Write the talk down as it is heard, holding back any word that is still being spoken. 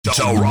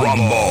to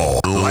rumble.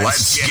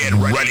 Let's get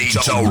ready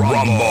to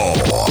rumble.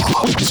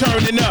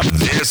 Turning up.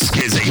 This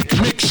is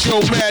a Mix Show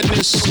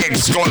Madness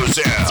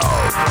exclusive.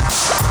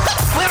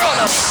 We're on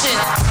a mission.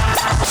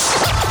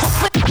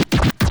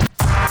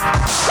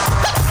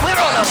 We're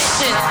on a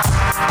mission.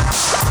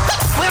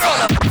 We're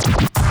on a.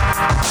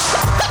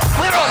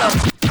 We're on a.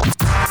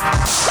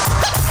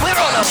 We're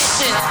on a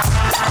mission.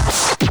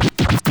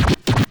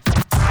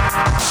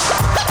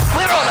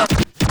 We're on a.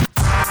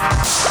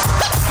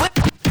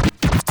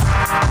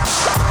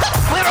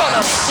 We're on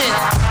a mission.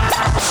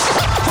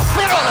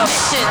 We're on a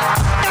mission.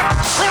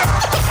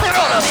 We're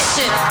on a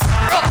mission.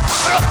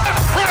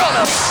 We're on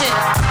a mission.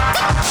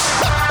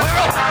 We're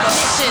on a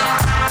mission.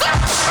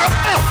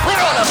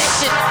 We're on a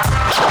mission.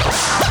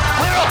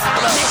 We're on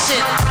a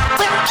mission.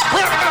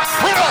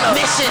 We're on a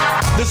mission.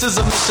 This is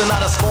a mission,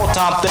 not a small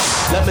time thing.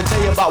 Let me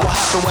tell you about what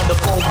happened when the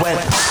phone went.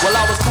 Well,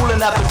 I was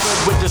fooling at the crib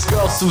with this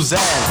girl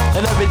Suzanne,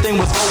 and everything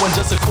was going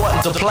just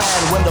according to plan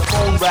when the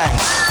phone rang.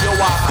 Yo,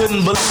 I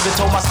couldn't believe it,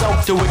 told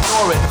myself to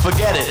ignore it,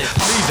 forget it,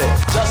 leave it.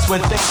 Just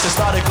when things just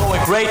started going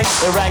great,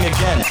 it rang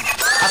again.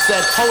 I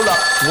said, hold up,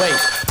 wait.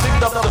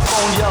 Picked up the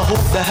phone, yeah, who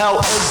the hell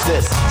is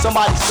this?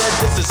 Somebody said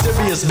this is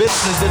serious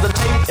business. There's a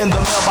tape in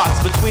the mailbox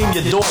between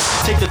your doors.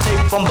 Take the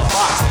tape from the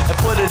box and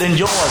put it in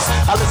yours.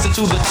 I listened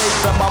to the tape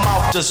and my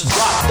mouth just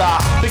dropped. I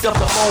picked up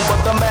the phone,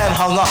 but the man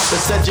hung up and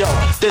said, yo,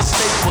 this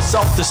tape was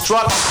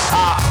self-destruct.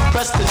 I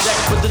pressed the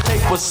eject, but the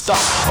tape was stuck.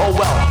 Oh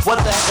well,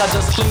 what the heck, I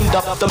just cleaned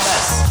up the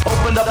mess.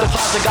 Opened up the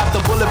closet, got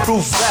the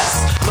bulletproof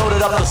vest. Loaded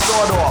up the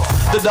sword off,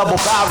 the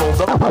double barrel.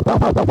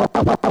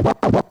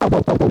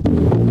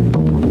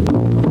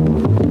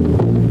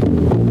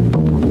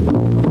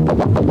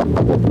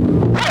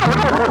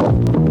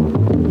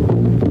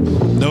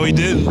 No, he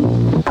didn't.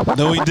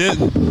 No, he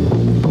didn't.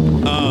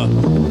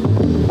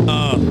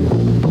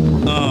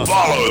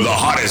 Follow the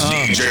hottest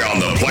DJ on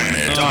the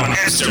planet on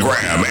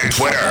Instagram and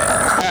Twitter.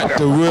 at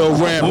the Real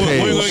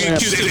Rampage. We're gonna get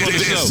cute on the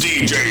This show.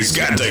 DJ's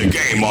got the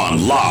game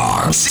on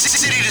lock.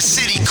 City to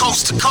city,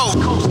 coast to coast.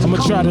 I'm gonna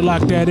try to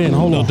lock that in.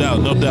 Hold No on.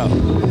 doubt, no doubt.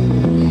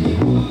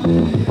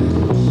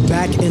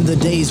 Back in the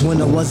days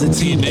when I was a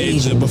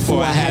teenager,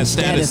 before I had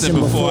status and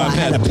before I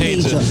had a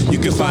pager, you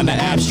can find the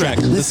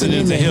abstract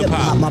listening to hip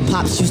hop. My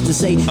pops used to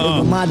say, it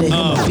reminded him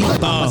of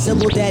beat. I said,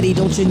 well, daddy,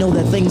 don't you know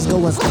that things go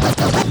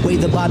and way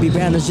the Bobby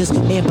Brown is just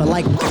amping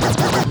like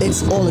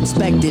it's all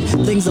expected.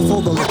 Things are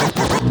for the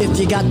if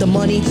you got the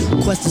money,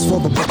 quest is for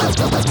the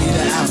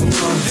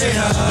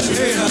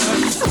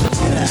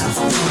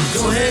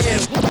Go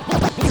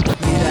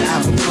ahead.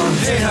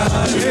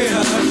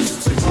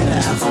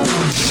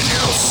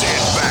 Sit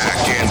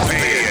back and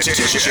pay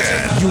attention.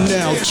 You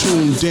now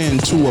tuned in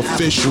to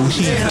official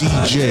Heat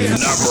DJs.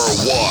 Number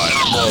one.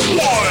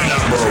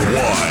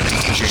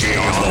 DJ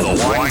on the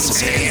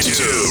ones and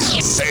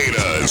twos.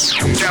 Haters,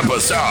 step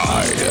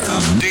aside.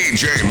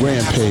 DJ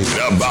Rampage.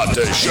 about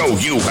to show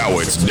you how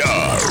it's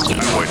done.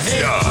 How it's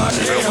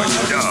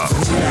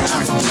done.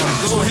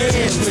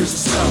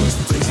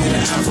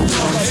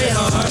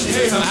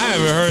 I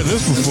haven't heard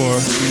this before.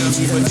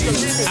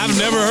 I've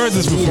never heard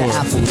this before.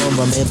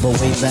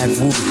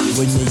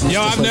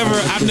 Yo, I've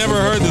never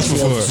heard this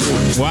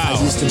before. Wow.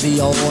 I used to be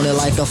all on it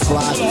like a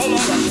fly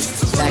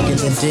back in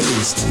the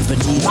days.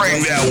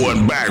 Bring that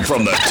one back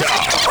from the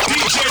top.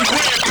 DJ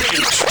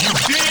Rampage.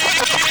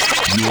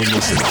 You You're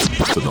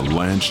listening to the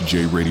Lance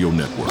J Radio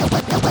Network.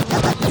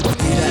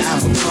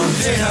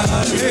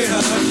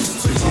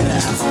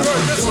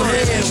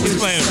 He's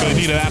playing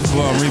Benita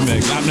Applebaum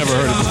remix. I've never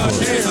heard it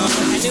before.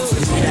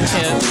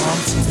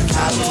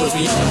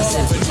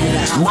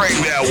 Bring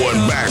that one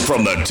back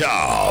from the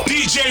top.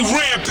 DJ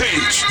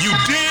Rampage. You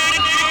dig?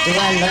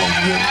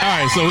 All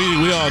right, so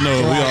we all know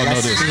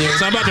this.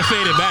 So I'm about to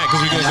fade it back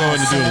because we're gonna go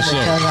into doing the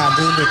show.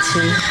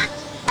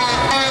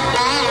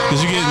 Because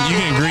you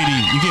getting greedy.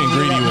 You getting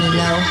greedy with it.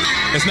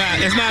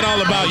 It's not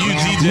all about you,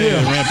 DJ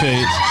and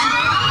Rampage.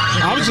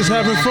 I was just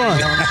having fun.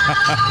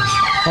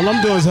 All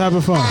I'm doing is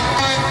having fun.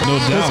 No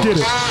doubt. Let's get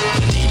it.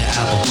 Benita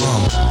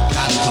Applebaum,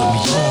 gotta put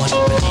me on.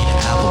 Benita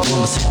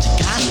Applebaum said you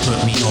gotta put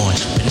me on.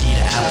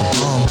 Benita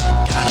Applebaum,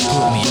 gotta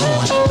put me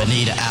on.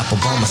 Benita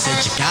Applebaum said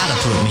you gotta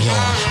put me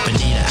on.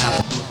 Benita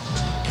Applebaum,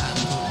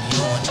 gotta put me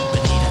on.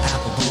 Benita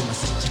Applebaum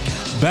said you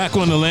gotta. Back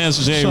on the Lance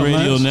J What's up,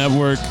 Radio Lance?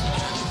 Network.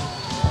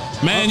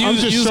 Man, I'm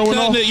you just showing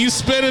cutting off. it, you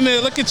spitting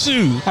it. Look at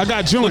you. I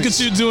got joints. Look at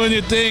you doing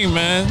your thing,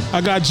 man. I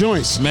got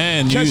joints.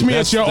 Man, Catch me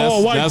at your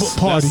all-white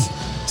party.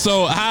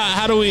 So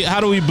how do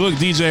we book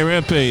DJ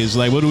Rampage?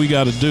 Like, what do we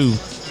got to do?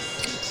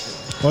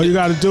 All you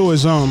got to do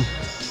is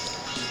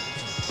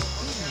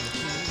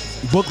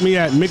book me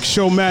at Mix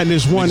Show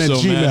Madness 1 at Show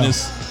Gmail.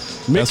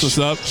 Madness. That's what's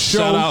up.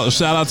 Show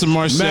Shout out to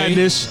Marseille.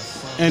 Madness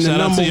and Shout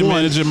the out number to your one.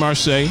 manager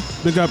Marseille.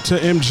 Big up to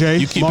MJ.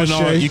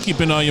 You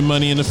keeping all your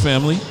money in the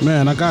family.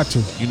 Man, I got to.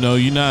 You know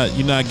you're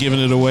not giving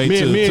it away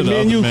to the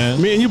other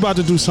man. Me and you about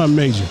to do something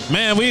major.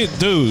 Man, we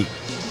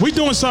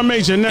doing something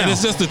major now. and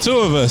it's just the two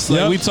of us.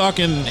 Like Yep. we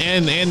talking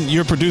and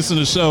you're producing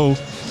the show.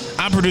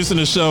 I'm producing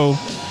the show.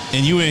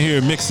 and you in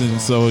here mixing,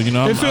 so you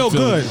know It feel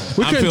good.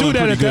 We couldn't do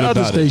that at the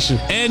other station.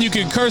 And you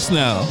can curse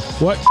now.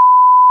 What?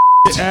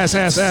 Ass,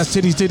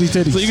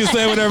 titties. So you can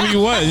say whatever you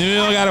want. You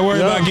don't got to worry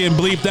about getting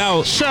bleeped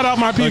out. Shout out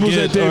my peoples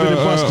at David and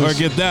Buster's. Or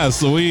get that.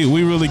 So we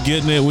really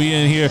getting it. We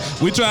in here.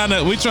 We trying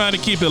to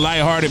keep it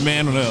lighthearted,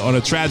 man. On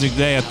a tragic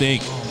day, I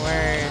think.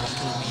 Word.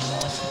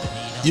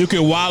 You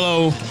can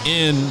wallow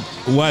in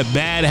what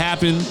bad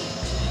happened.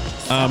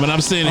 But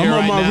I'm sitting here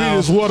right now. I'm on my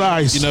Rita's water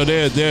ice. You know,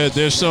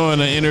 they're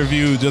showing an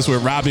interview just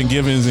with Robin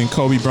Givens and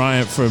Kobe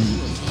Bryant from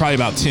probably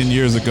about 10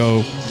 years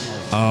ago.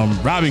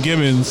 Robin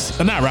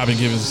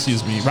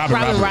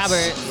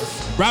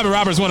Roberts. Robin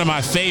Roberts, one of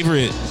my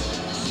favorite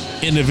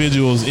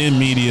individuals in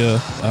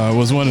media,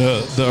 was one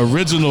of the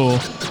original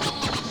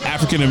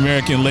African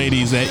American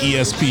ladies at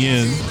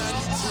ESPN.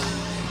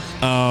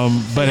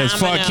 But has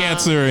fought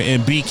cancer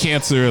and beat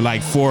cancer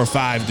like 4 or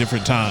 5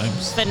 different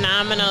times.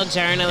 Phenomenal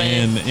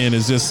journalist. And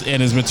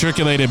is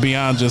matriculated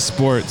beyond just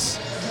sports.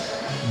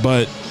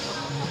 But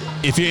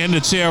if you're in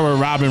the chair with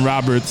Robin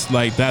Roberts,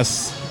 like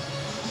that's,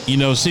 you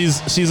know,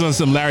 she's on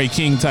some Larry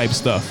King type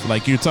stuff.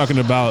 Like you're talking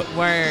about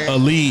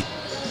elite,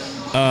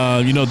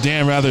 you know,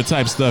 Dan Rather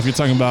type stuff. You're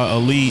talking about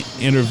elite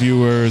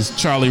interviewers,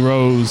 Charlie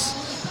Rose,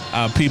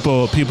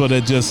 people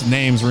that just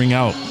names ring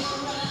out.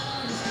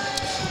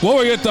 What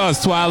were your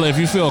thoughts, Twyla, if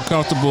you feel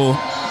comfortable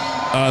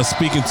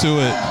speaking to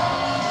it?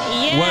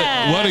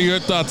 Yeah. What are your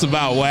thoughts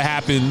about what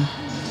happened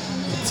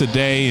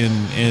today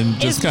and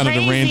just kind of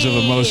the range of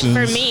emotions?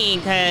 For me,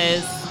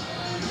 because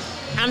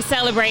I'm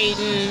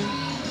celebrating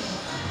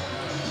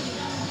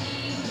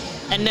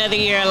another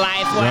year of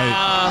life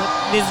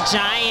while this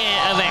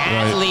giant of an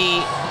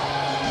athlete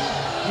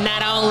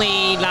not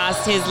only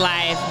lost his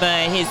life,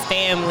 but his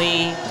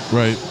family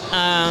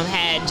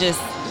had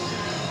just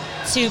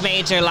 2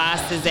 major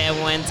losses at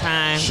one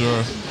time.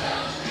 Sure.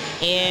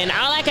 And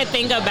all I could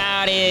think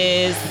about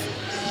is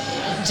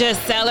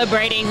just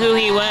celebrating who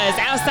he was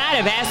outside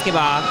of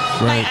basketball.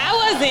 Right. Like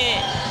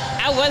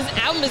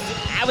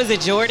I was a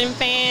Jordan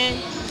fan.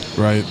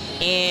 Right.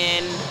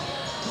 And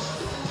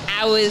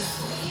I was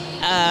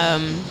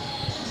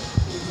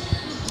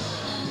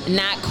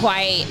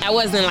I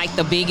wasn't like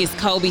the biggest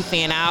Kobe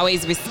fan. I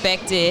always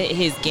respected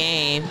his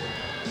game.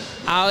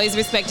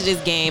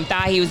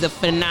 Thought he was a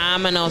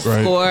phenomenal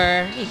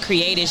scorer. He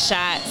created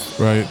shots.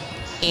 Right.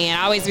 And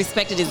I always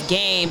respected his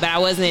game, but I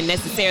wasn't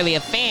necessarily a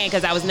fan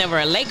because I was never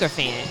a Laker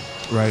fan.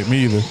 Right,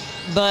 me either.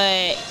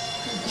 But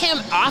him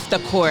off the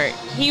court,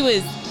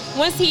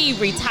 once he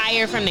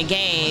retired from the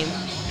game,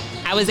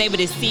 I was able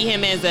to see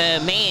him as a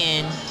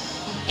man.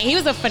 And he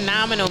was a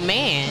phenomenal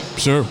man.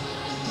 Sure.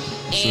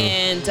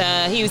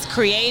 And he was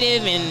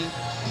creative and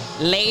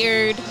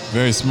layered.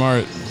 Very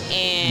smart.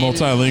 And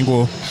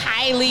multilingual.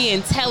 Highly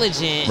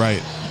intelligent.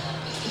 Right.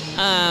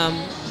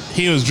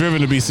 He was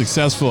driven to be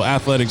successful,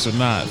 athletics or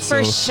not.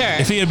 For sure.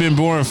 If he had been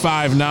born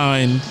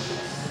 5'9",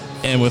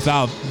 and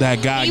without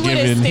that God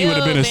given, he would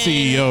have been a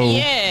CEO.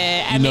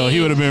 Yeah. I mean, he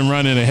would have been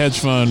running a hedge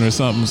fund or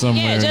something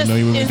somewhere. Yeah,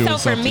 he would have been doing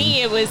for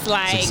me, it was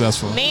like,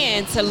 successful.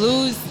 Man, to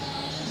lose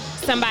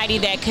somebody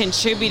that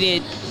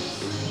contributed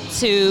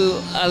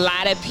to a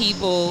lot of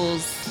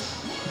people's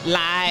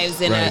lives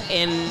in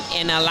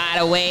a lot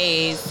of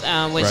ways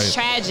was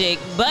tragic,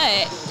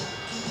 but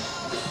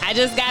I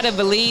just gotta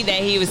believe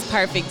that he was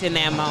perfect in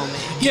that moment.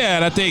 Yeah,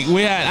 and I think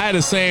I had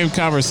the same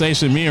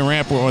conversation. Me and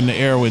Ramp were on the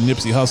air when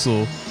Nipsey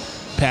Hussle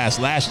passed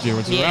last year,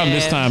 which was around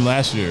this time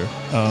last year.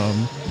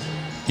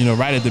 You know,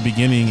 right at the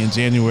beginning in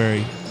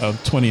January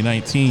of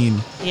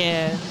 2019.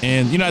 Yeah.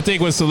 And you know, I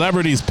think when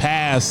celebrities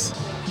pass,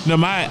 you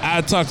know,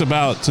 I talked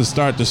about to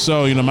start the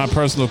show. You know, my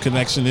personal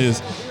connection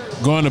is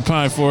going to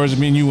Pine Forest.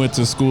 Me and you went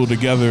to school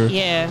together.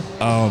 Yeah.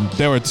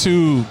 There were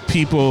 2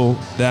 people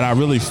that I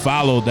really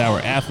followed that were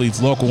athletes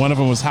local. One of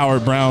them was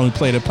Howard Brown, who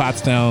played at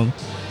Pottstown,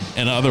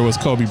 and the other was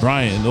Kobe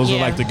Bryant. Those were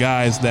like the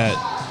guys that,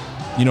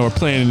 you know, were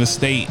playing in the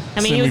state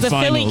semifinals. He was a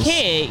Philly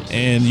kid.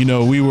 And, you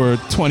know, we were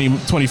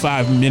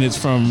 25 minutes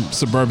from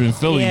suburban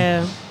Philly.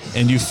 Yeah.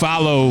 And you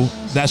follow,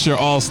 that's your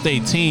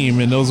all-state team,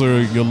 and those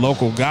are your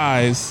local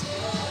guys.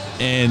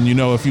 And, you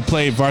know, if you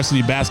played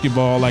varsity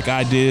basketball like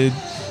I did,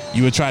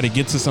 you would try to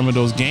get to some of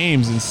those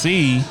games and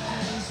see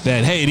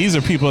that, hey, these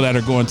are people that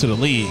are going to the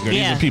league, or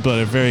these are people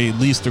that at very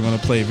least are going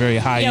to play very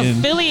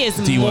high-end Philly is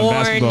D1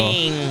 basketball.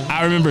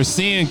 I remember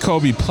seeing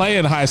Kobe play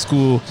in high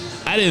school.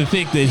 I didn't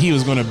think that he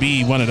was going to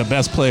be one of the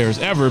best players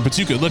ever, but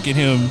you could look at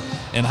him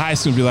in high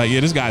school and be like, yeah,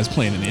 this guy's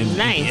playing in the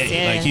NBA.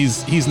 Yeah. Like,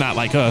 he's not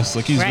like us.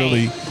 Like, he's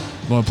really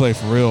going to play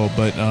for real.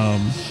 But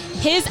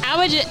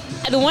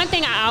the one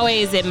thing I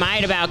always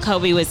admired about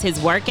Kobe was his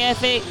work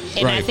ethic,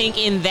 and I think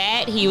in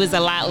that he was a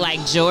lot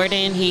like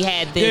Jordan. He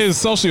had this.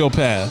 He's a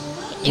sociopath,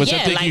 which I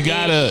think like you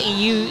gotta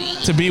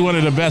to be one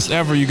of the best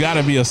ever. You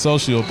gotta be a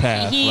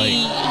sociopath.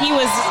 He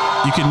was.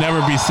 You can never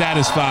be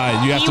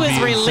satisfied. You have to be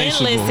insatiable. He was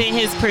relentless in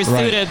his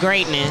pursuit of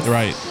greatness.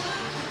 Right.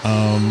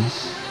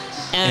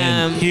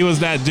 And he was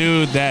that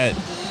dude that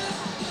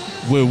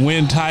would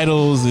win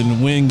titles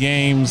and win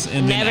games,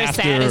 and then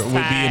after would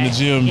be in the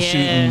gym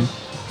shooting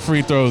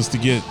free throws to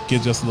get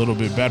just a little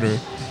bit better.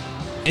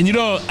 And you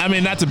don't, I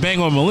mean, not to bang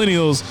on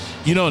millennials,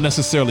 you don't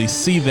necessarily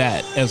see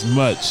that as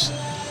much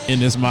in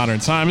this modern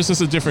time. It's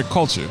just a different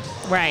culture.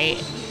 Right.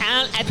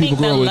 I think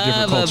the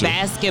love of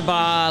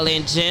basketball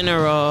in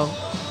general,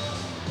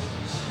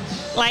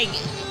 like,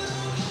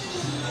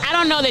 I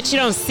don't know that you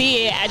don't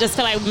see it. I just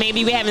feel like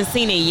maybe we haven't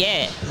seen it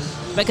yet.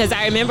 Because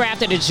I remember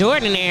after the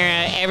Jordan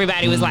era,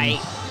 everybody was like,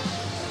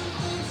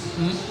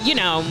 you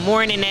know,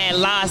 mourning that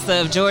loss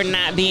of Jordan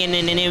not being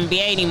in an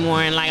NBA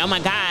anymore. And like, oh my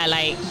God,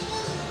 like,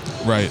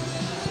 right.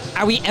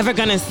 Are we ever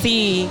going to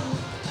see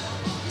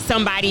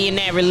somebody in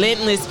that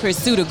relentless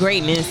pursuit of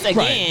greatness again?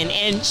 Right.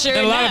 And sure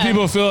and a lot of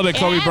people feel that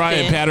Kobe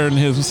Bryant patterned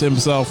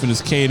himself and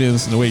his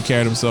cadence and the way he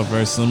carried himself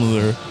very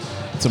similar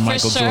to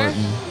Michael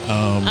Jordan.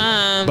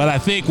 But I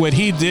think what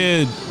he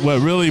did, what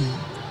really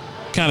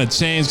kind of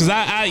changed, because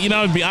I, you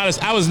know, to be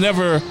honest, I was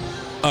never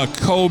a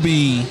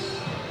Kobe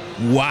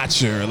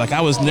watcher. Like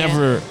I was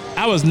never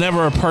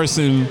a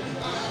person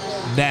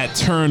that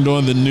turned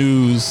on the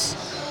news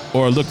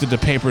or looked at the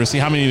paper to see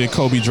how many did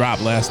Kobe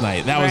drop last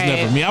night. That was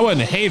never me. I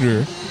wasn't a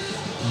hater,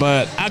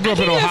 but I grew up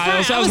in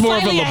Ohio, so I was more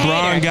of a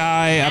LeBron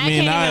guy. I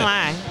mean,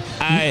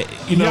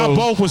 you know, y'all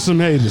both with some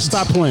haters.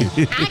 Stop playing.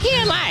 I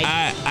can't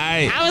lie.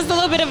 I was a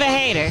little bit of a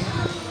hater.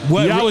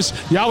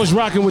 Y'all was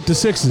rocking with the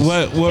Sixers.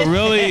 What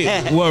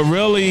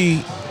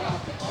really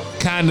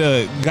kind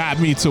of got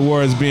me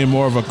towards being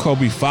more of a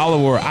Kobe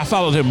follower. I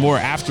followed him more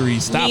after he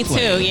stopped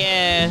playing. Me too,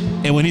 yeah.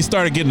 And when he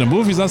started getting the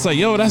movies, I was like,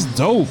 yo, that's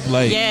dope.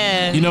 Like,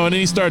 yeah. You know, and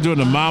then he started doing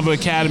the Mamba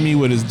Academy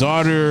with his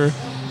daughter,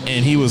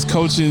 and he was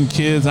coaching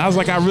kids. I was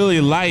like, I really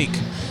like.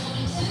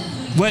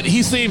 But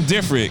he seemed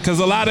different because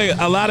a lot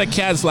of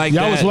cats like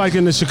y'all that. was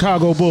liking the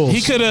Chicago Bulls.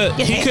 He could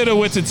have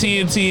went to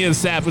TNT and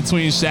sat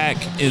between Shaq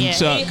and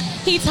Chuck.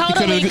 He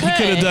totally could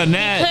have done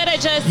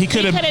that. He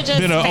could have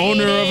been an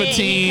owner of a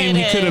team.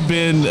 He could have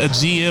been a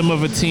GM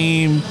of a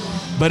team.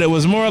 But it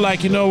was more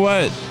like, you know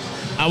what?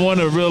 I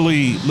want to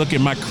really look at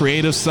my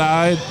creative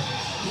side.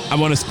 I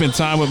want to spend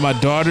time with my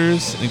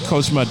daughters and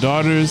coach my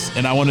daughters,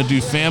 and I want to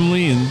do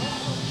family and.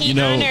 He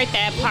honored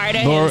that part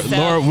of himself.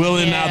 Lord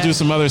willing, I'll do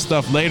some other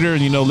stuff later.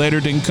 And, you know, later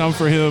didn't come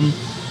for him.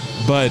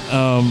 But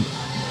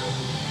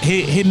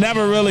he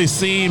never really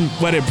seemed,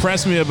 what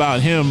impressed me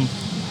about him,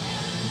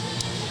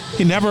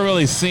 he never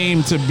really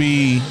seemed to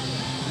be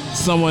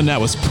someone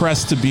that was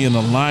pressed to be in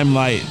the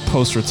limelight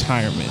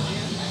post-retirement.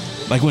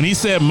 Like when he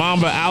said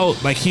Mamba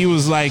out, like he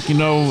was like, you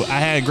know, I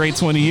had a great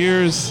 20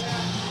 years.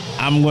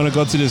 I'm going to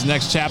go to this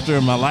next chapter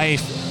in my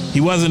life. He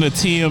wasn't a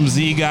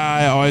TMZ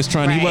guy, always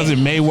trying. He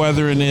wasn't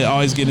Mayweather in it,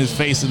 always getting his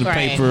face in the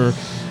paper.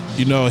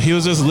 You know, he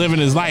was just living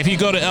his life. He'd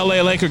go to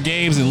LA Laker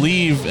games and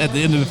leave at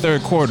the end of the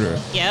third quarter.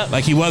 Yep.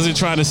 Like he wasn't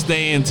trying to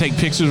stay and take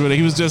pictures with it.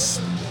 He was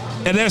just,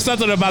 and there's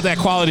something about that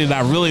quality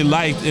that I really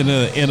liked in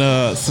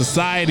a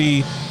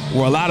society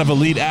where a lot of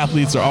elite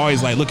athletes are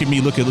always like, look at me,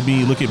 look at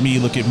me, look at me,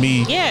 look at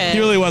me. Yeah. He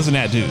really wasn't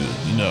that dude,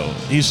 you know.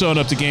 He's showing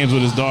up to games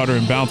with his daughter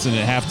and bouncing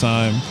at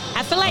halftime.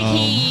 I feel like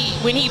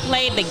when he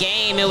played the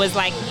game, it was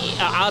like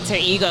an alter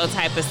ego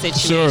type of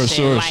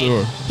situation.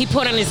 Sure. He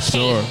put on his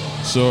cape.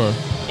 Sure.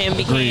 And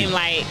became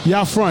like...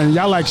 Y'all front.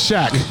 Y'all like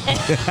Shaq.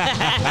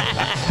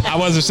 I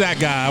was a Shaq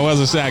guy. I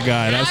wasn't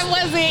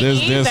either.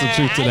 There's some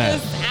truth to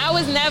that. I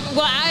was never...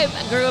 Well, I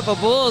grew up a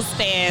Bulls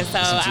fan, so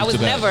I was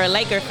never a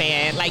Laker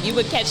fan. Like, you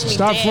would catch me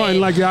Stop fronting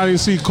like y'all didn't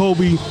see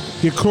Kobe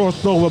get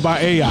crossed over by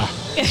AI.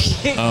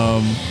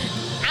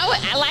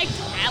 I liked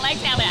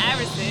Allen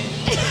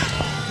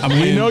Iverson. I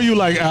mean, we know you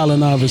like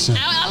Allen Iverson.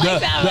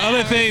 The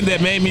other thing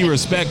that made me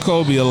respect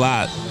Kobe a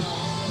lot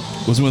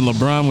was when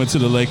LeBron went to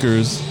the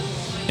Lakers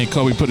and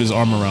Kobe put his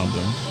arm around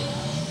him.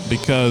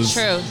 Because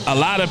a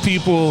lot of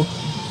people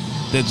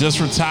that just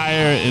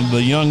retire and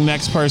the young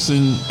next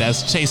person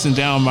that's chasing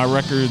down my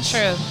records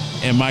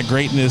and my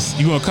greatness,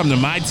 you gonna come to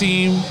my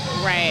team?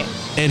 Right.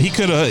 And he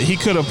could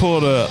have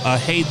pulled a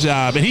hate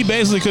job, and he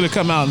basically could have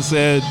come out and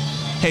said,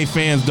 hey,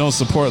 fans, don't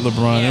support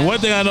LeBron. And one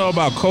thing I know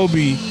about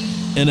Kobe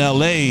in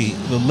LA,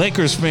 the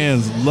Lakers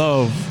fans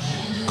love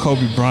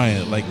Kobe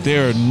Bryant. Like,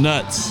 they're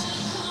nuts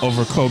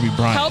over Kobe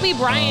Bryant. Kobe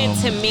Bryant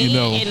to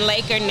me in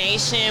Laker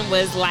Nation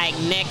was like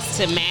next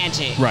to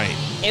Magic. Right.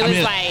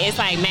 It's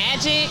like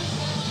Magic.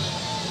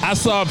 I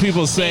saw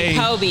people say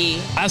Kobe.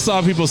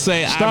 Stop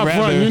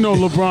running. You know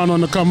LeBron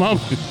on the come up.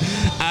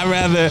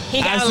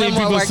 I see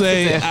people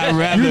say I'd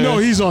rather. You know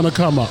he's on the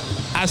come up.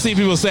 I see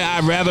people say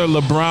I'd rather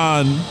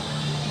LeBron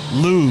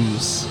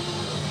lose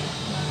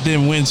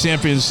than win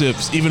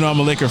championships, even though I'm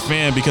a Laker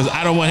fan, because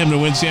I don't want him to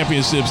win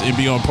championships and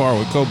be on par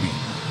with Kobe.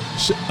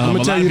 I'm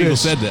gonna tell you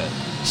this. Said that.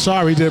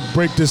 Sorry to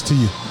break this to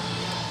you.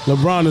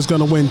 LeBron is going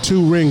to win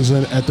 2 rings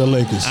at the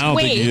Lakers. I don't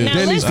think he is. Now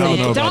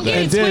listen, don't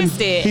get it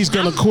twisted. He's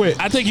going to quit.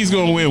 I think he's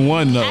going to win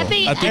 1, though. I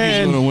think he's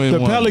going to win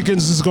 1. The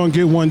Pelicans is going to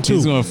get 1, too.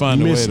 He's going to find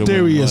a way to win 1.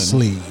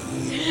 Mysteriously.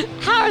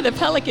 How are the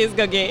Pelicans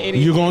going to get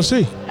anything? You're going to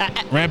see.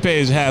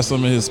 Rampage has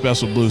some of his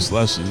special blue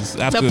slushies.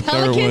 After the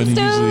third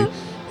one,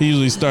 he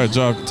usually starts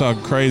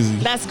talking crazy.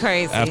 That's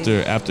crazy.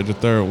 After the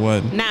third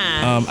one.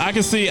 Nah. I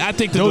can see. I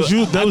think those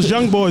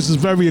young boys is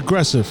very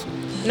aggressive.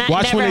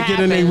 Watch when they get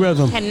in their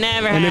rhythm. Had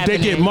never and if they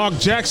happened. get Mark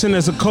Jackson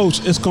as a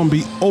coach, it's going to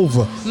be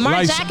over.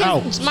 Mark Lights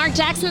out. Mark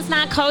Jackson's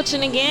not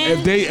coaching again.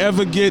 If they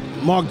ever get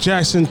Mark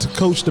Jackson to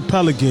coach the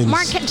Pelicans.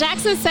 Mark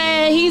Jackson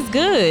said he's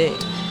good.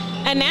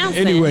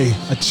 Announcing. Anyway,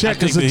 a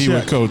check is a check. He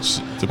would coach.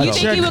 You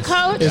think he would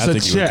coach? It's a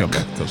check.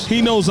 He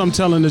knows I'm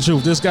telling the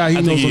truth. This guy,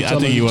 he knows I'm telling the truth. I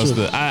think he wants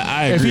to.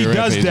 I agree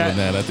with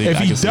that. If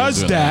he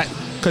does that,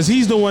 because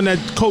he's the one that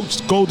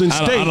coached Golden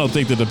State. I don't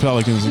think that the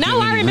Pelicans. No,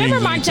 I remember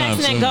Mark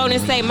Jackson at Golden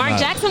State. Mark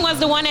Jackson was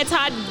the one that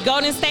taught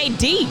Golden State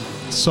D.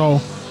 So,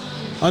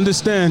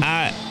 understand.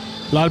 A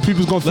lot of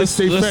people's gonna fix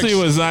their facts. Let's see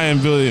what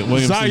Zion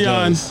Williamson Zion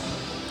does.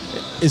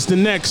 is the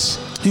next.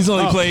 He's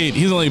only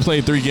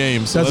played 3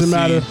 games. So doesn't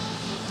matter.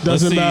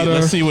 Doesn't matter.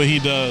 Let's see what he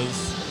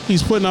does.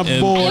 He's putting up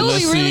boards. It would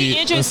be really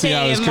interesting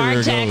if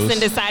Mark Jackson goes.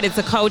 decided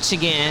to coach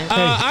again.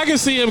 I can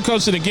see him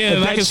coaching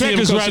again. If I can see him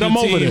coaching right, I'm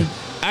over there.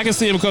 I can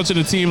see him coaching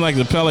a team like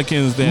the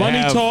Pelicans that Money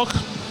have talk.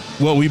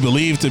 what we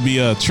believe to be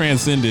a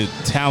transcendent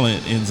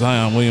talent in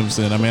Zion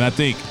Williamson. I mean, I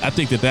think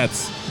that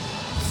that's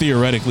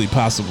theoretically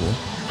possible.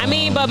 I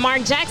mean, but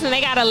Mark Jackson,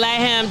 they got to let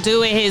him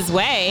do it his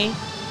way.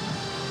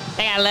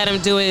 They got to let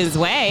him do it his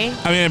way.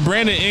 I mean,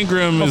 Brandon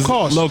Ingram is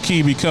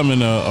low-key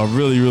becoming a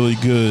really, really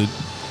good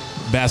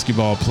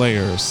basketball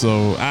player.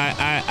 So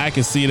I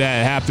can see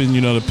that happen.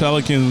 You know, the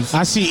Pelicans.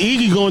 I see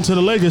Iggy going to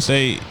the Lakers.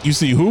 You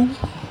see who?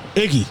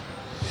 Iggy.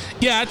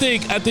 Yeah, I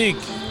think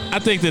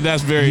that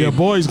that's very. Your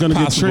boy's gonna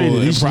get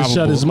traded. He should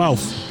shut his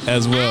mouth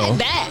as well.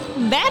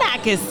 That I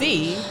can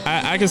see.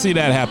 I can see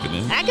that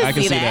happening. I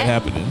can see that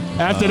happening.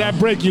 After that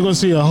break, you're gonna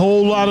see a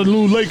whole lot of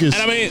new Lakers.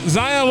 And I mean,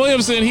 Zion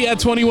Williamson, he had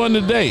 21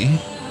 today.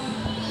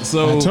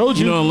 So I told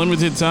you,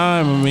 unlimited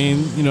time. I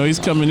mean, he's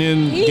coming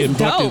in, getting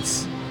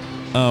buckets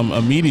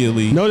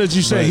immediately. Know that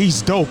you say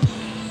he's dope,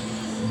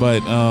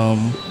 but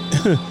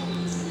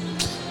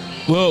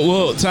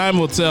well, time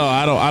will tell.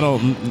 I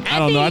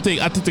don't know. I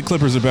think the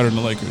Clippers are better than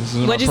the Lakers.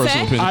 What'd you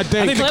say? I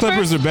think the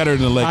Clippers are better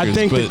than the Lakers. I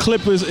think the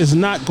Clippers is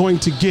not going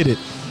to get it.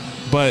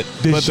 But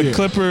the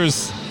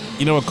Clippers,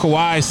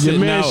 Kawhi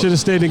sitting out. Your man should have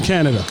stayed in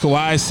Canada.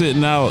 Kawhi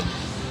sitting out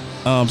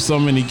so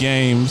many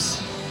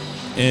games.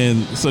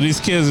 And so these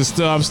kids are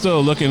still, I'm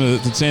still looking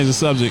to change the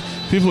subject.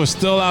 People are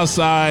still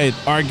outside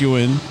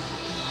arguing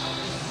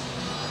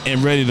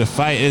and ready to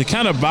fight. It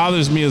kind of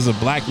bothers me as a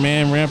black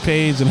man,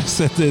 Rampage, and I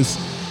said this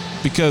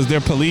because there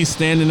are police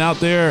standing out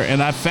there,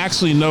 and I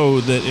factually know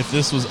that if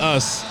this was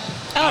us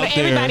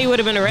everybody would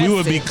have been arrested. We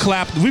would be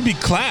clapped. We'd be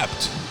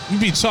clapped.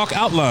 We'd be chalk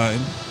outline.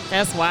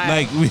 That's why.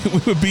 Like, we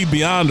would be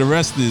beyond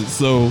arrested.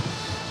 So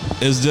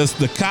it's just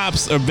the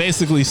cops are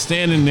basically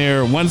standing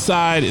there. One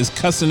side is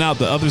cussing out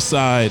the other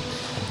side,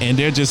 and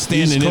they're just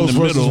standing in the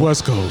middle.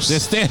 West Coast. They're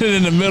standing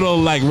in the middle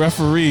like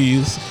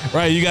referees,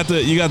 right? You got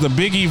the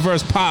Biggie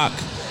versus Pac,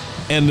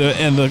 and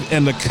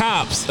the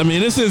cops. I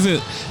mean, this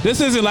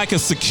isn't like a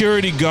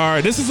security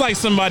guard. This is like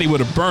somebody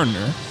with a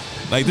burner.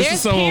 Like, this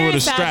is someone with a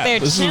strap.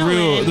 This is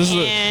real.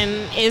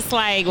 And it's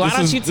like, why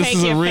don't you take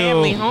your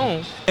family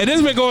home? And this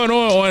has been going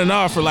on and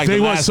off for like the last hour.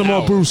 They want some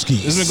more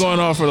brewskis. This has been going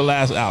on for the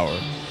last hour.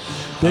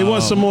 They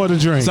want some more to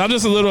drink. So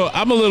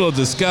I'm a little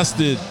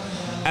disgusted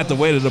at the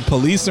way that the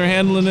police are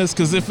handling this,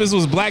 because if this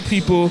was black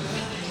people,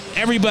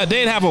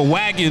 they'd have a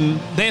wagon,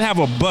 they'd have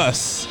a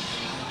bus,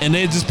 and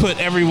they'd just put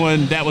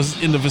everyone that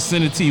was in the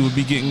vicinity would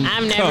be getting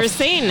I've never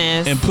seen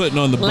this. And putting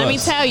on the bus. Let me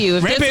tell you,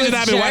 if Rampage this was and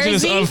I've been watching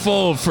this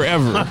unfold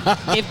forever.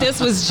 If this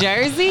was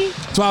Jersey?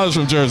 Tyler's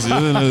from Jersey.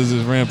 This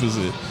is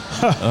Rampage.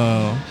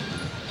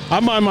 I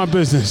mind my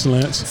business,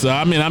 Lance. So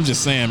I mean, I'm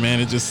just saying, man.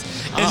 It's just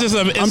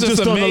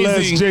amazing. On the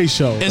Lance J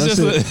show. It's just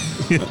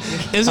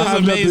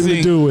amazing.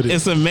 To do with it.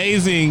 It's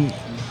amazing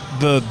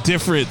the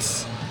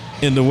difference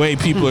in the way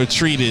people are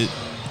treated.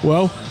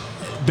 Well,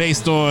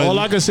 based on all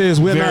I can say is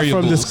we're variables.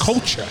 not from this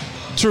culture.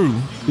 True.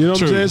 You know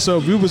what I'm saying? So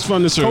if we was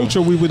from this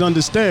culture, we would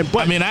understand.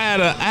 But I mean,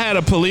 I had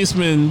a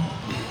policeman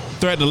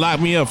threatened to lock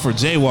me up for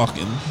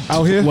jaywalking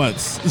out here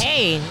once.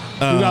 Hey, you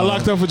got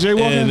locked up for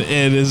jaywalking,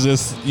 and it's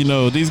just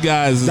these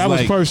guys. That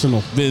was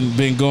personal.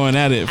 Been going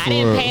at it. I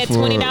didn't pay a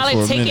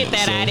 $20 ticket minute,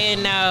 that I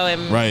didn't know.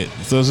 And right.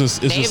 So it's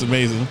just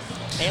amazing.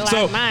 They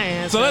locked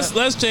mine. So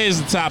let's change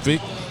the topic.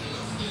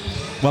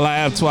 Well, I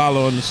have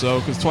Twila on the show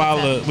because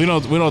Twila,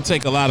 we don't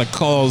take a lot of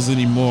calls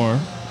anymore,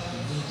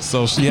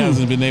 so she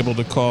hasn't been able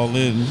to call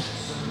in.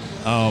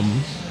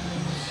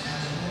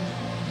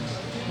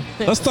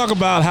 Let's talk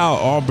about how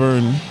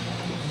Auburn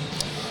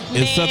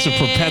is such a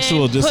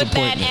perpetual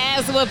disappointment. Put that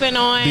ass whooping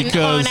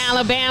on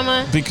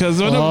Alabama.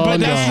 But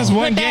that's just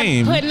one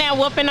game. Putting that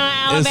whooping on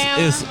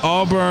Alabama. It's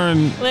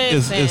Auburn.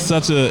 It's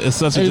such a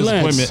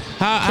disappointment. Lance,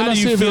 how do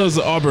you feel as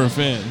an Auburn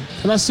fan?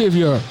 Can I see if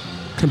your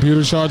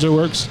computer charger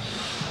works?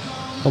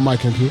 On my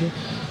computer?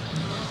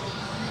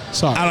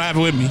 Sorry. I don't have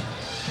it with me.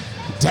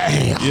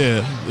 Damn.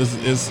 Yeah,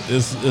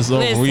 it's over.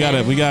 Listen.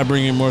 We gotta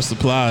bring in more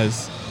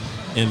supplies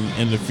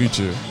in the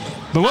future.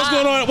 But what's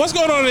going on? What's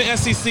going on in the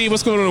SEC?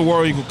 What's going on in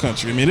War Eagle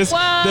country? I mean,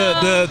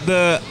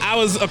 I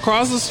was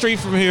across the street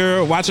from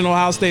here watching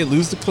Ohio State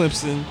lose to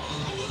Clemson.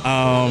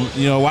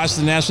 Watch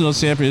the national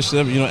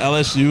championship.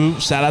 LSU.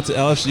 Shout out to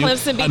LSU.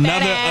 Clemson beat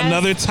that ass.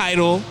 Another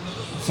title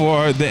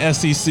for the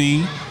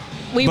SEC.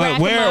 But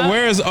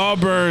where is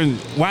Auburn?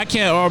 Why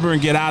can't Auburn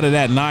get out of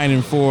that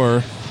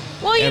 9-4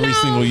 every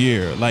single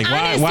year? Like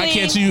why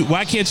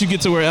can't you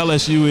get to where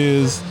LSU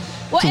is?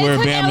 Well, to where it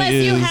took Bama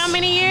LSU is? how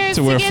many years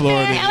to where get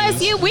Florida there?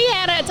 is? LSU, we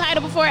had a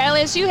title before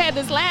LSU had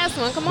this last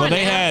one. Come on, Well,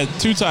 they now. had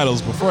 2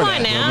 titles before Come that.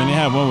 on though. now. I mean, they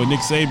had one with Nick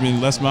Saban.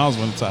 Les Miles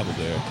won the title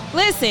there.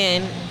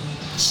 Listen,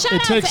 shout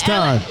It out takes to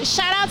time.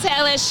 Shout out to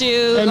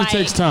LSU. And like, it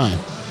takes time.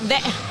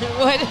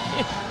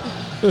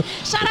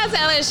 Shout out to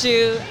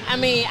LSU. I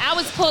mean, I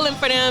was pulling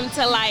for them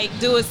to like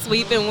do a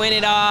sweep and win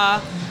it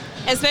all,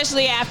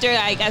 especially after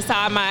like I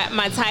saw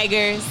my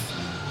Tigers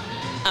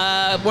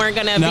weren't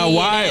gonna Now, be.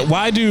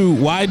 why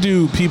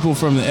do people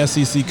from the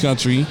SEC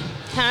country?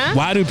 Huh?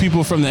 Why do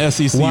people from the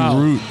SEC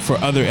root for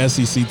other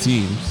SEC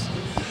teams?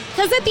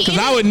 Because at the end,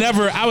 I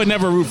would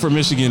never root for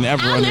Michigan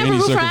ever I'll under never any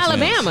root for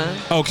circumstance. Alabama.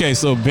 Okay,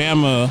 so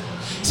Bama.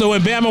 So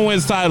when Bama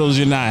wins titles,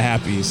 you're not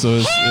happy. So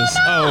it's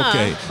no.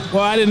 okay.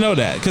 Well, I didn't know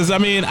that because I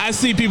mean I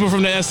see people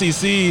from the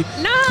SEC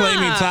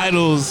claiming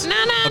titles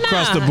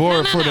across the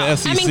board for the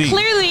SEC. I mean,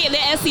 clearly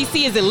the SEC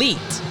is elite.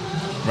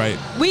 Right.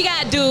 We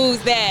got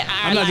dudes that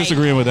are I'm not like,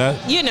 disagreeing with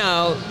that. You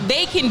know,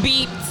 they can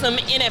beat some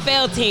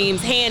NFL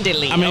teams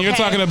handily. I mean, you're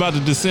okay? talking about the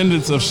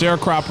descendants of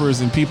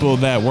sharecroppers and people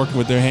that worked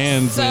with their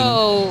hands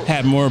and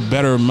had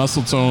better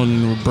muscle tone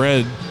and were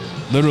bred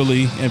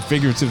literally and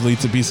figuratively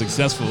to be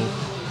successful.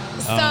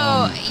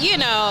 So, you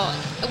know,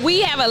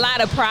 we have a lot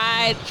of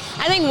pride.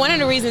 I think one of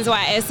the reasons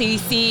why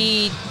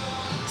SEC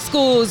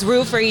schools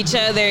root for each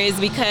other is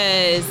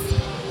because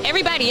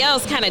everybody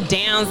else kind of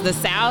downs the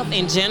South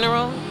in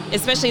general,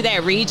 especially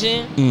that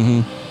region.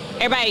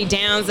 Mm-hmm. Everybody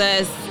downs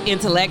us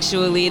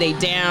intellectually. They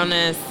down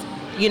us,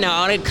 you know,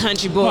 all the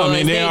country boys. Well, I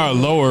mean, they are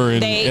lower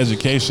in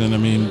education. I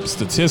mean,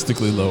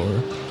 statistically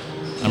lower.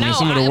 I mean,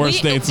 some of the worst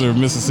states are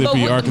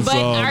Mississippi, Arkansas,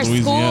 but our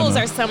Louisiana. schools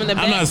are some of the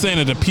best. I'm not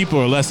saying that the people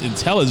are less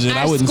intelligent.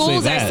 I wouldn't say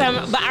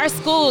that. But our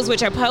schools,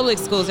 which are public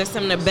schools, are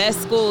some of the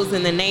best schools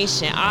in the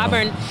nation.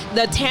 Auburn,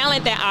 the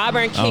talent that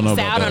Auburn kicks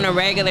out on a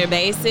regular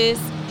basis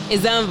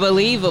is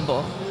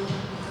unbelievable.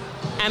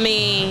 I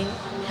mean,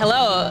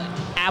 hello,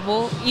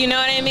 Apple. You know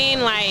what I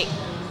mean? Like,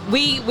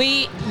 we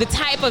the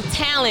type of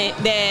talent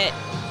that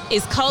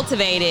is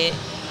cultivated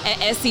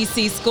at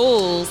SEC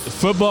schools.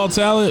 Football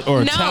talent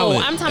or talent?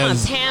 No, I'm talking about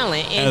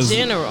talent in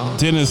general.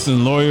 Dentists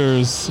and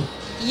lawyers.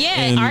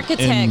 Yeah,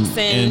 architects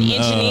and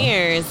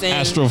engineers and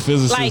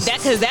astrophysicists. like that,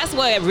 because that's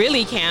what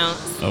really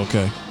counts.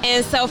 Okay.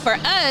 And so for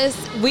us,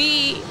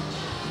 we,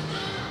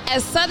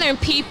 as Southern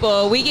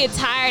people, we get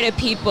tired of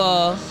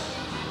people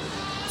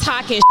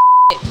talking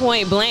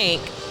point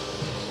blank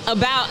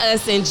about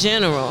us in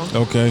general.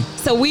 Okay.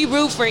 So we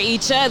root for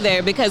each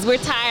other because we're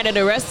tired of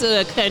the rest of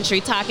the country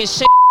talking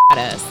shit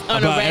about us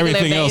on about a regular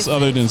everything basis. else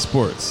other than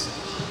sports.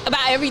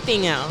 About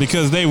everything else.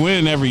 Because they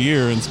win every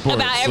year in sports.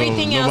 About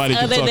everything so else nobody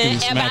can other talk than any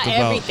smack about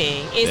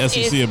everything. The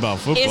SEC about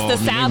football.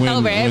 It's the I mean, South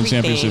over win everything.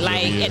 championships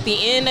Like every year. at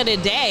the end of the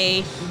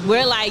day,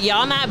 we're like,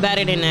 y'all not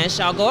better than us.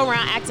 Y'all go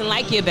around acting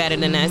like you're better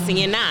than us, and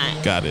you're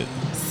not. Got it.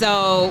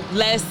 So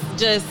let's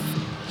just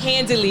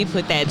handily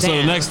put that down. So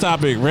the next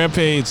topic,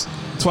 Rampage.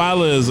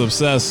 Twyla is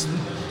obsessed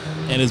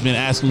and has been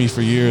asking me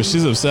for years.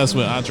 She's obsessed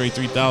with Andre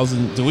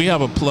 3000. Do we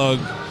have a plug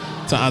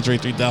to Andre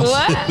 3000?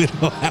 What? We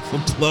don't have a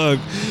plug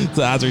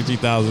to Andre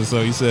 3000.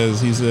 So he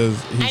says.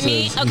 I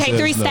need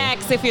 3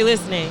 stacks if you're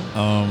listening.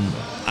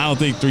 I don't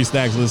think 3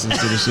 Stacks listens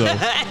to the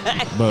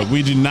show, but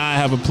we do not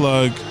have a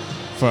plug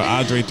for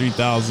Andre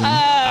 3000.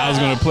 I was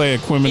gonna play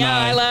Aquemini.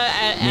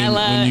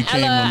 When you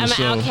came on the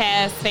show. I'm an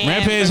Outkast fan.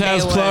 Rampage from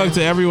has day plugged one.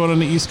 to everyone on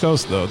the East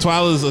Coast though.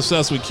 Twyla is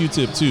obsessed with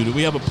Q-Tip too. Do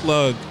we have a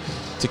plug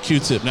to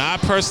Q-Tip? Now I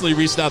personally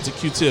reached out to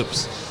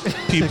Q-Tip's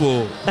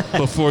people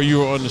before you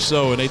were on the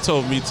show, and they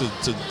told me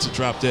to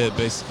drop dead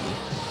basically.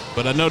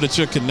 But I know that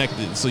you're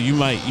connected, so you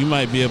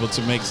might be able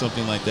to make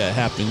something like that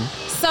happen.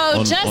 So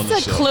on just the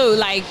a show. clue,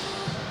 like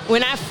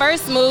when I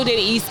first moved to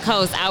the East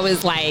Coast, I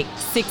was like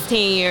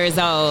 16 years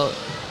old.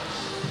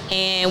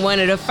 And one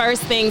of the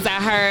first things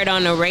I heard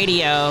on the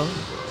radio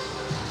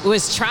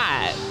was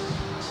Tribe.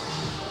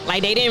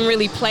 Like they didn't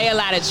really play a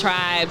lot of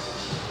Tribe.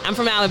 I'm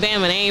from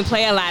Alabama, they ain't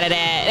play a lot of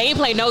that. They ain't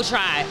play no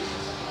Tribe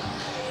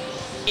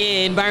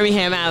in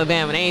Birmingham,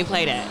 Alabama. They ain't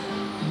play that.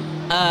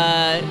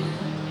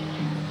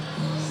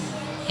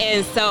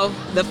 And so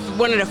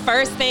one of the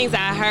first things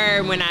I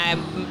heard when I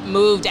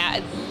moved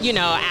out, you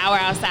know, an hour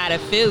outside of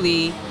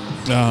Philly,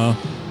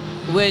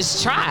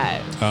 was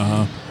Tribe.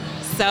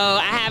 So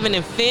I have an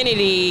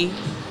affinity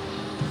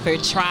for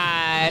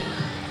Tribe.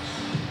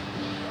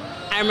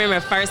 I remember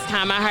the first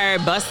time I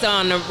heard Busta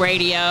on the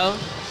radio.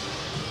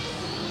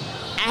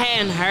 I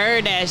hadn't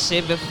heard that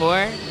shit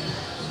before.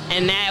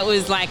 And that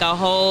was like a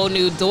whole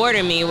new door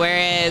to me.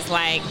 Whereas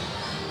like,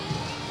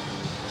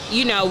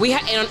 you know,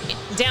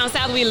 down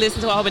south we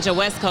listen to a whole bunch of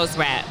West Coast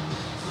rap.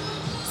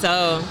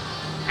 So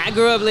I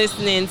grew up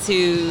listening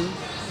to.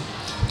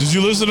 Did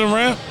you listen to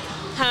rap?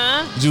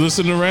 Huh? Did you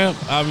listen to rap?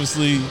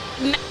 Obviously.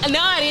 No,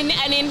 I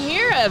didn't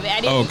hear of it.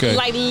 I didn't okay.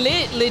 like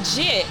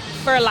legit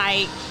for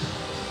like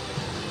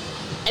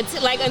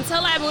until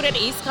I moved to the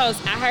East Coast,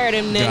 I heard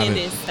of none of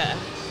this stuff.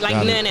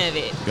 None of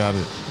it. Got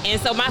it. And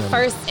so my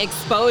first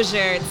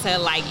exposure to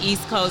like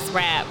East Coast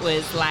rap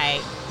was like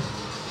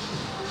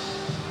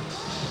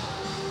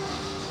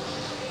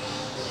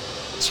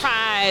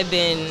Tribe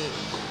and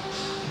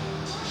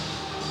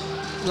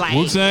like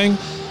Wu-Tang?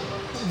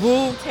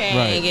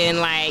 Wu-Tang and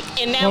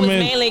that was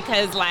mainly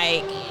because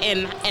like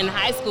in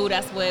high school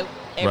that's what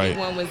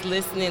everyone was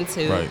listening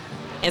to. Right.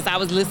 As I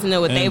was listening to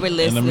what they were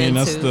listening and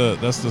I mean, to.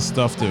 that's the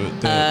stuff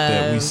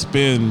that we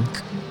spin.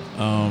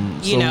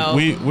 You know,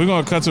 we're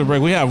gonna cut to a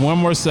break. We have one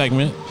more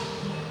segment,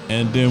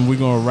 and then we're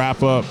gonna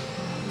wrap up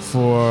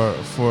for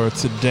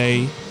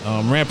today.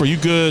 Ramp, are you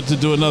good to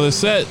do another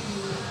set,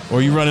 or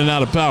are you running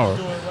out of power?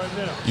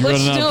 What you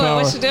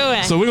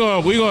doing? So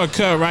we're gonna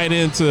cut right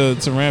into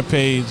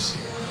Rampage.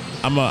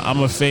 I'm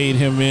gonna fade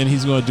him in.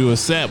 He's gonna do a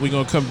set. We're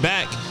gonna come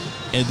back,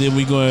 and then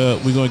we're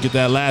gonna get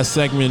that last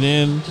segment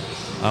in.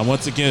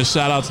 Once again,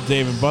 shout out to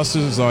Dave and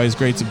Buster's. It's always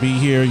great to be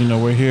here. You know,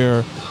 we're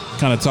here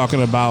kind of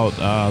talking about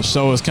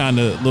show is kind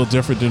of a little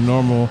different than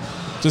normal.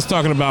 Just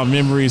talking about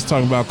memories,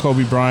 talking about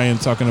Kobe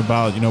Bryant, talking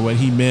about, you know, what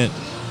he meant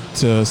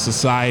to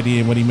society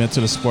and what he meant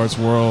to the sports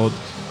world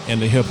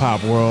and the hip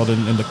hop world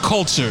and the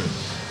culture.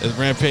 As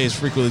Rampage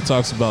frequently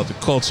talks about the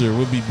culture.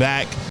 We'll be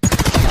back.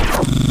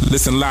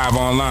 Listen live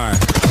online.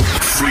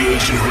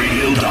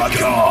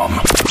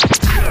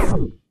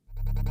 FreeAgentRadio.com.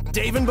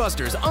 Dave &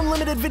 Buster's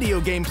unlimited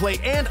video game play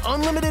and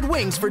unlimited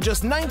wings for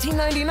just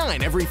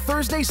 $19.99 every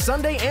Thursday,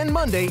 Sunday, and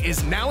Monday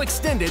is now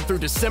extended through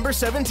December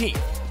 17th.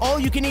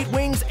 All you can eat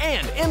wings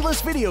and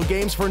endless video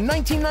games for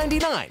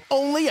 $19.99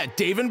 only at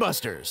Dave &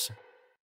 Buster's.